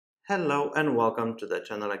Hello and welcome to the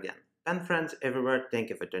channel again. Pen friends everywhere, thank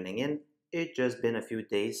you for tuning in. It's just been a few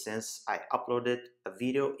days since I uploaded a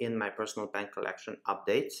video in my personal pen collection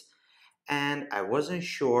updates, and I wasn't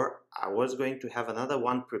sure I was going to have another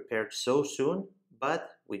one prepared so soon,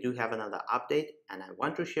 but we do have another update and I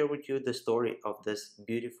want to share with you the story of this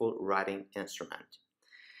beautiful writing instrument.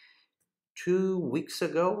 2 weeks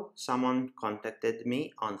ago, someone contacted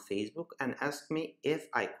me on Facebook and asked me if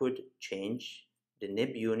I could change the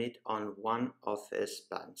nib unit on one of his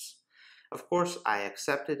pens. Of course, I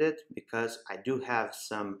accepted it because I do have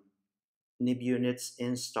some nib units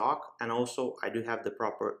in stock, and also I do have the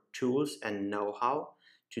proper tools and know-how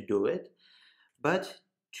to do it. But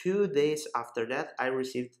 2 days after that, I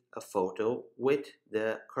received a photo with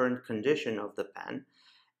the current condition of the pen,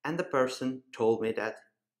 and the person told me that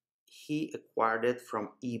he acquired it from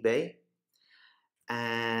eBay,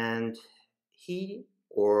 and he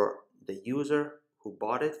or the user who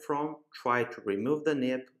bought it from tried to remove the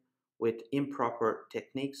nib with improper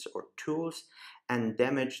techniques or tools and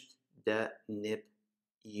damaged the nib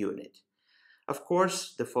unit. Of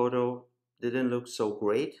course, the photo didn't look so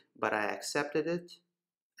great, but I accepted it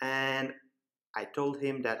and I told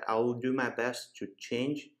him that I will do my best to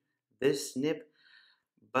change this nib,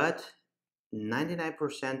 but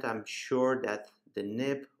 99% I'm sure that the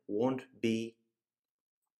nib won't be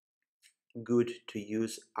good to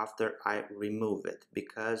use after I remove it,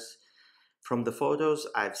 because from the photos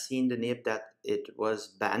I've seen the nib that it was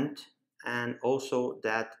bent, and also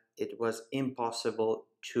that it was impossible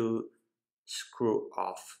to screw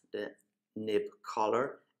off the nib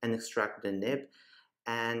collar and extract the nib,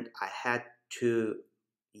 and I had to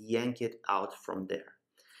yank it out from there.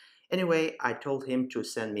 Anyway, I told him to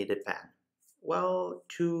send me the pen. Well,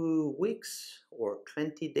 2 weeks or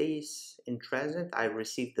 20 days in transit, I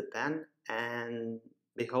received the pen, and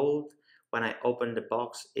behold, when I opened the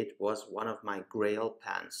box, it was one of my Grail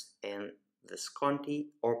pens in Visconti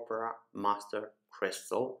Opera Master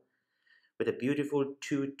Crystal with a beautiful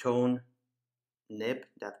two-tone nib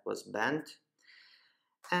that was bent.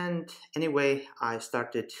 And anyway, I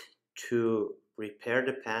started to repair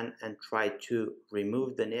the pen and try to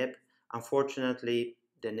remove the nib. Unfortunately,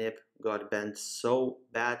 the nib got bent so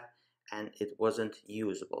bad and it wasn't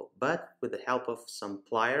usable. But with the help of some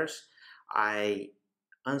pliers, I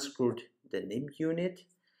unscrewed the nib unit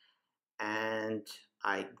and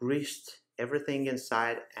I greased everything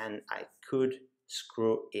inside, and I could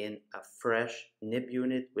screw in a fresh nib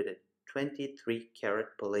unit with a 23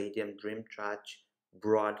 karat palladium Dream Touch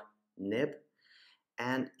broad nib,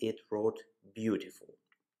 and it wrote beautiful.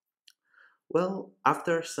 Well,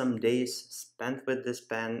 after some days spent with this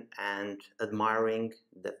pen and admiring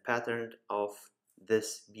the pattern of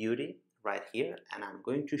this beauty right here, and I'm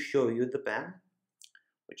going to show you the pen,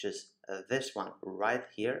 which is this one right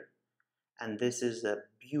here. And this is a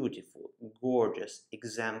beautiful, gorgeous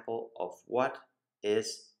example of what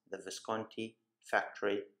is the Visconti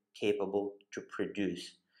factory capable to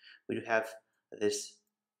produce. We do have these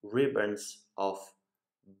ribbons of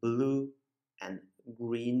blue and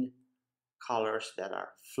green colors that are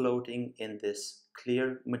floating in this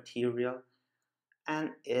clear material, and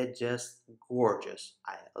it's just gorgeous.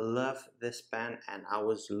 I love this pen and I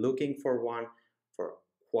was looking for one for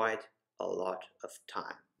quite a lot of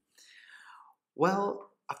time. Well,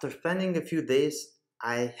 after spending a few days,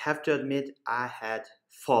 I have to admit I had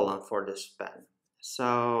fallen for this pen.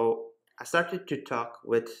 So I started to talk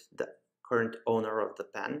with the current owner of the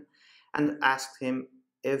pen and asked him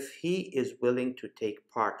if he is willing to take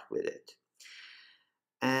part with it.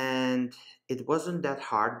 And it wasn't that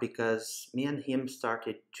hard because me and him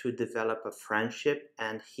started to develop a friendship,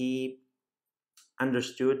 and he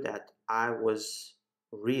understood that I was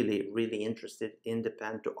really, really interested in the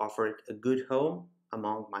pen to offer it a good home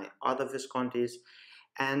among my other Viscontis,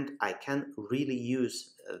 and I can really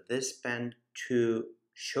use this pen to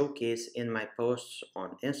showcase in my posts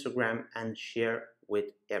on Instagram and share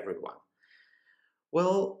with everyone.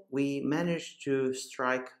 Well, we managed to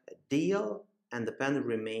strike a deal and the pen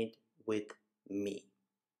remained with me.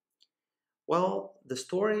 Well, the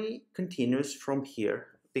story continues from here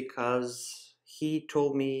because he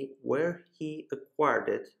told me where he acquired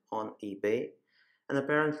it on eBay, and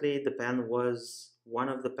apparently the pen was one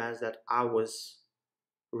of the pens that I was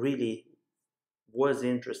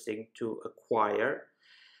interesting to acquire.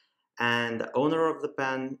 And the owner of the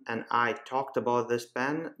pen and I talked about this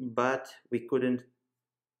pen, but we couldn't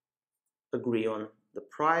agree on the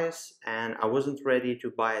price, and I wasn't ready to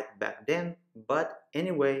buy it back then. But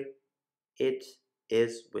anyway, it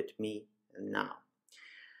is with me now.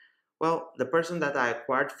 Well, the person that I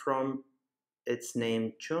acquired from, it's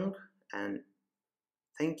named Chung, and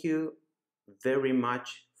Thank you very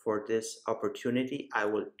much for this opportunity. I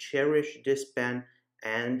will cherish this pen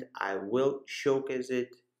and I will showcase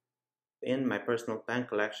it in my personal pen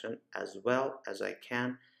collection as well as I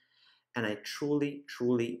can. And I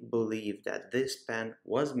truly believe that this pen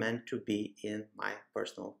was meant to be in my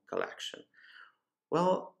personal collection.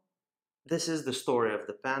 Well, this is the story of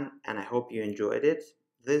the pen and I hope you enjoyed it.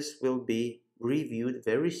 This will be reviewed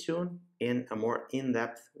very soon in a more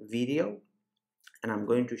in-depth video, and I'm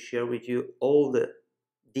going to share with you all the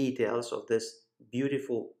details of this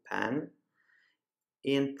beautiful pen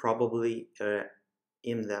in probably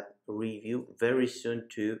in-depth review very soon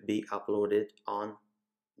to be uploaded on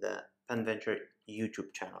the PenVenture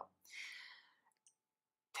YouTube channel.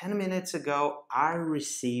 10 minutes ago, I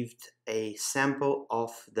received a sample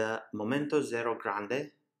of the Momento Zero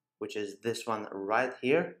Grande, which is this one right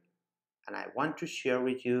here, and I want to share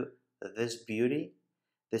with you this beauty.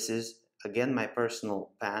 This is again my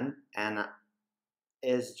personal pen and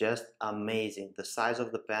is just amazing. The size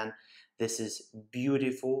of the pen, this is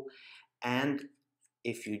beautiful. And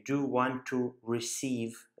if you do want to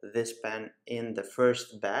receive this pen in the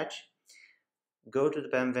first batch, go to the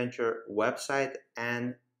PenVenture website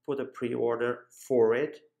and put a pre-order for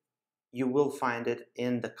it. You will find it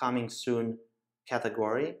in the coming soon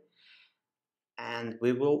category, and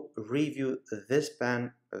we will review this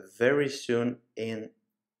pen very soon in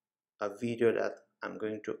a video that I'm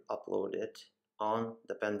going to upload it on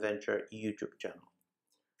the PenVenture YouTube channel.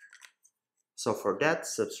 So for that,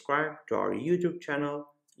 subscribe to our YouTube channel.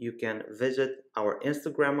 You can visit our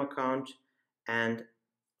Instagram account and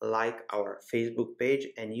like our Facebook page,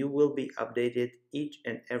 and you will be updated each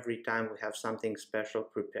and every time we have something special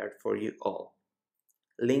prepared for you all.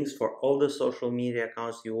 Links for all the social media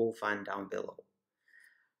accounts you will find down below.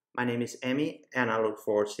 My name is Emmy and I look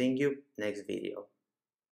forward to seeing you next video.